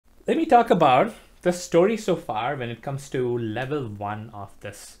Let me talk about the story so far when it comes to level 1 of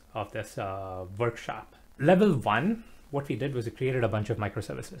this workshop. Level 1, what we did was we created a bunch of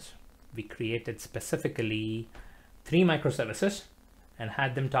microservices. We created specifically 3 microservices and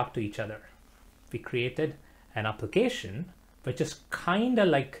had them talk to each other. We created an application which is kind of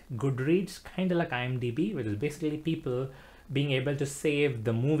like Goodreads, kind of like IMDb, which is basically people being able to save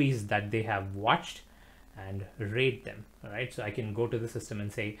the movies that they have watched and rate them. All right, so I can go to the system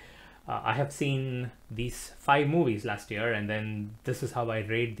and say, I have seen these 5 movies last year, and then this is how I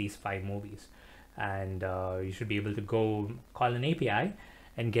rate these 5 movies. And you should be able to go call an API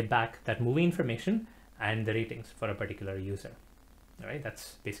and get back that movie information and the ratings for a particular user. All right,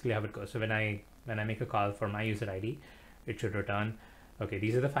 that's basically how it goes. So when I make a call for my user ID, it should return, okay,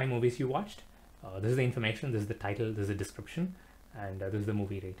 these are the 5 movies you watched. This is the information, this is the title, this is the description, and this is the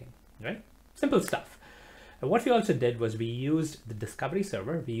movie rating, right? Simple stuff. What we also did was we used the discovery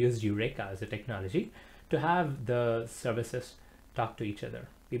server, we used Eureka as a technology to have the services talk to each other.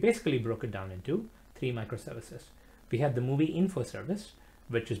 We basically broke it down into 3 microservices. We had the movie info service,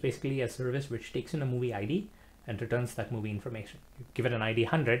 which is basically a service which takes in a movie ID and returns that movie information. You give it an ID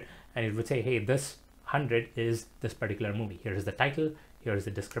 100 and it would say, hey, this 100 is this particular movie. Here is the title, here is the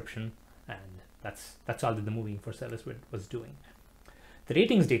description, and that's all that the movie info service was doing. The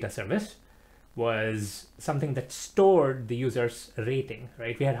ratings data service was something that stored the user's rating,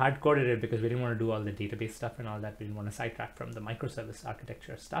 right? We had hard-coded it because we didn't want to do all the database stuff and all that. We didn't want to sidetrack from the microservice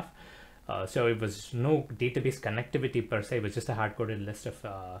architecture stuff. So it was no database connectivity per se. It was just a hard-coded list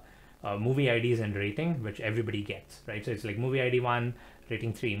of movie IDs and rating, which everybody gets, right? So it's like movie ID 1,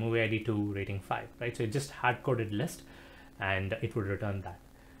 rating 3, movie ID 2, rating 5, right? So it's just hard-coded list, and it would return that.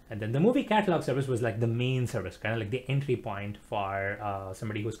 And then the movie catalog service was like the main service, kind of like the entry point for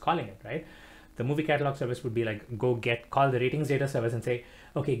somebody who's calling it, right? The movie catalog service would be like, call the ratings data service and say,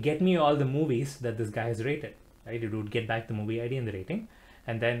 okay, get me all the movies that this guy has rated, right? It would get back the movie ID and the rating.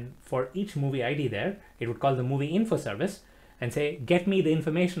 And then for each movie ID there, it would call the movie info service and say, get me the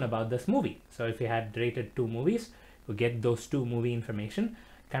information about this movie. So if you had rated 2 movies, you get those 2 movie information,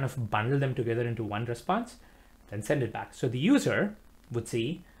 kind of bundle them together into one response, then send it back. So the user would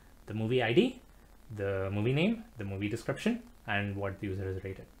see the movie ID, the movie name, the movie description, and what the user has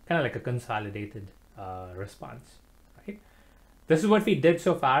rated. Kind of like a consolidated response, right? This is what we did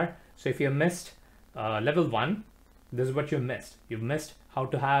so far. So if you missed level 1, this is what you missed. You've missed how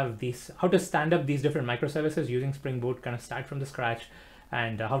to stand up these different microservices using Spring Boot, kind of start from the scratch,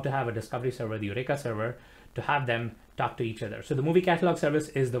 and how to have a discovery server, the Eureka server, to have them talk to each other. So the movie catalog service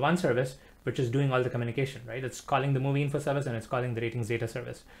is the one service which is doing all the communication, right? It's calling the movie info service and it's calling the ratings data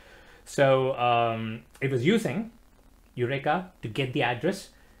service. So it was using Eureka to get the address,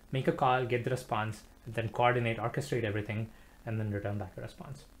 make a call, get the response, and then coordinate, orchestrate everything, and then return back the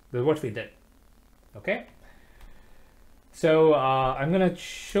response. This is what we did. Okay. So I'm gonna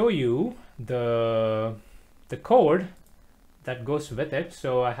show you the code that goes with it.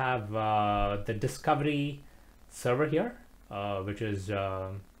 So I have the discovery server here, which is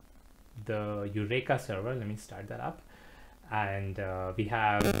the Eureka server. Let me start that up. And we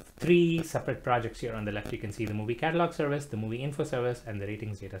have 3 separate projects here on the left. You can see the movie catalog service, the movie info service, and the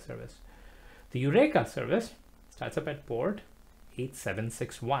ratings data service. The Eureka service starts up at port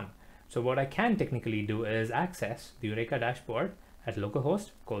 8761. So what I can technically do is access the Eureka dashboard at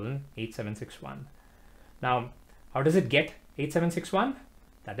localhost :8761. Now, how does it get 8761?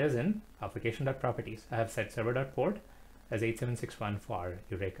 That is in application.properties. I have set server.port as 8761 for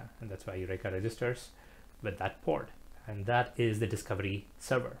Eureka, and that's why Eureka registers with that port. And that is the discovery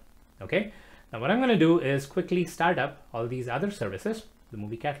server. Okay. Now what I'm going to do is quickly start up all these other services, the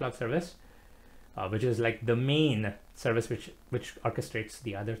movie catalog service, which is like the main service which orchestrates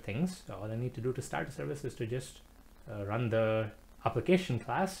the other things. So all I need to do to start a service is to just run the application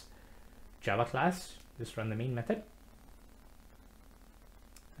class, Java class, just run the main method.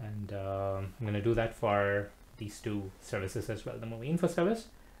 And I'm going to do that for these 2 services as well, the movie info service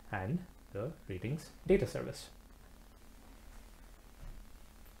and the ratings data service.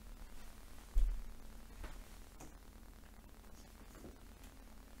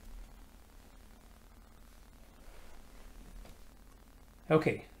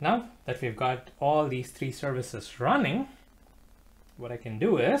 Okay, now that we've got all these 3 services running, what I can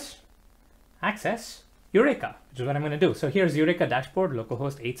do is access Eureka, which is what I'm going to do. So here's Eureka Dashboard,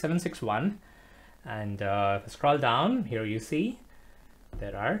 localhost 8761. And if I scroll down, here you see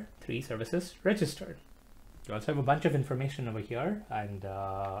there are 3 services registered. You also have a bunch of information over here, and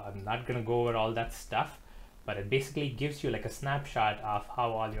I'm not going to go over all that stuff, but it basically gives you like a snapshot of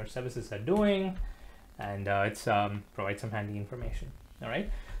how all your services are doing, and it's provides some handy information. All right.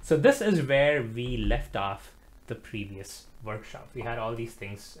 So this is where we left off the previous workshop. We had all these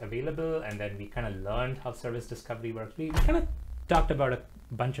things available, and then we kind of learned how service discovery works. We kind of talked about a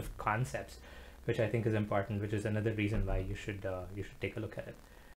bunch of concepts, which I think is important, which is another reason why you should take a look at it.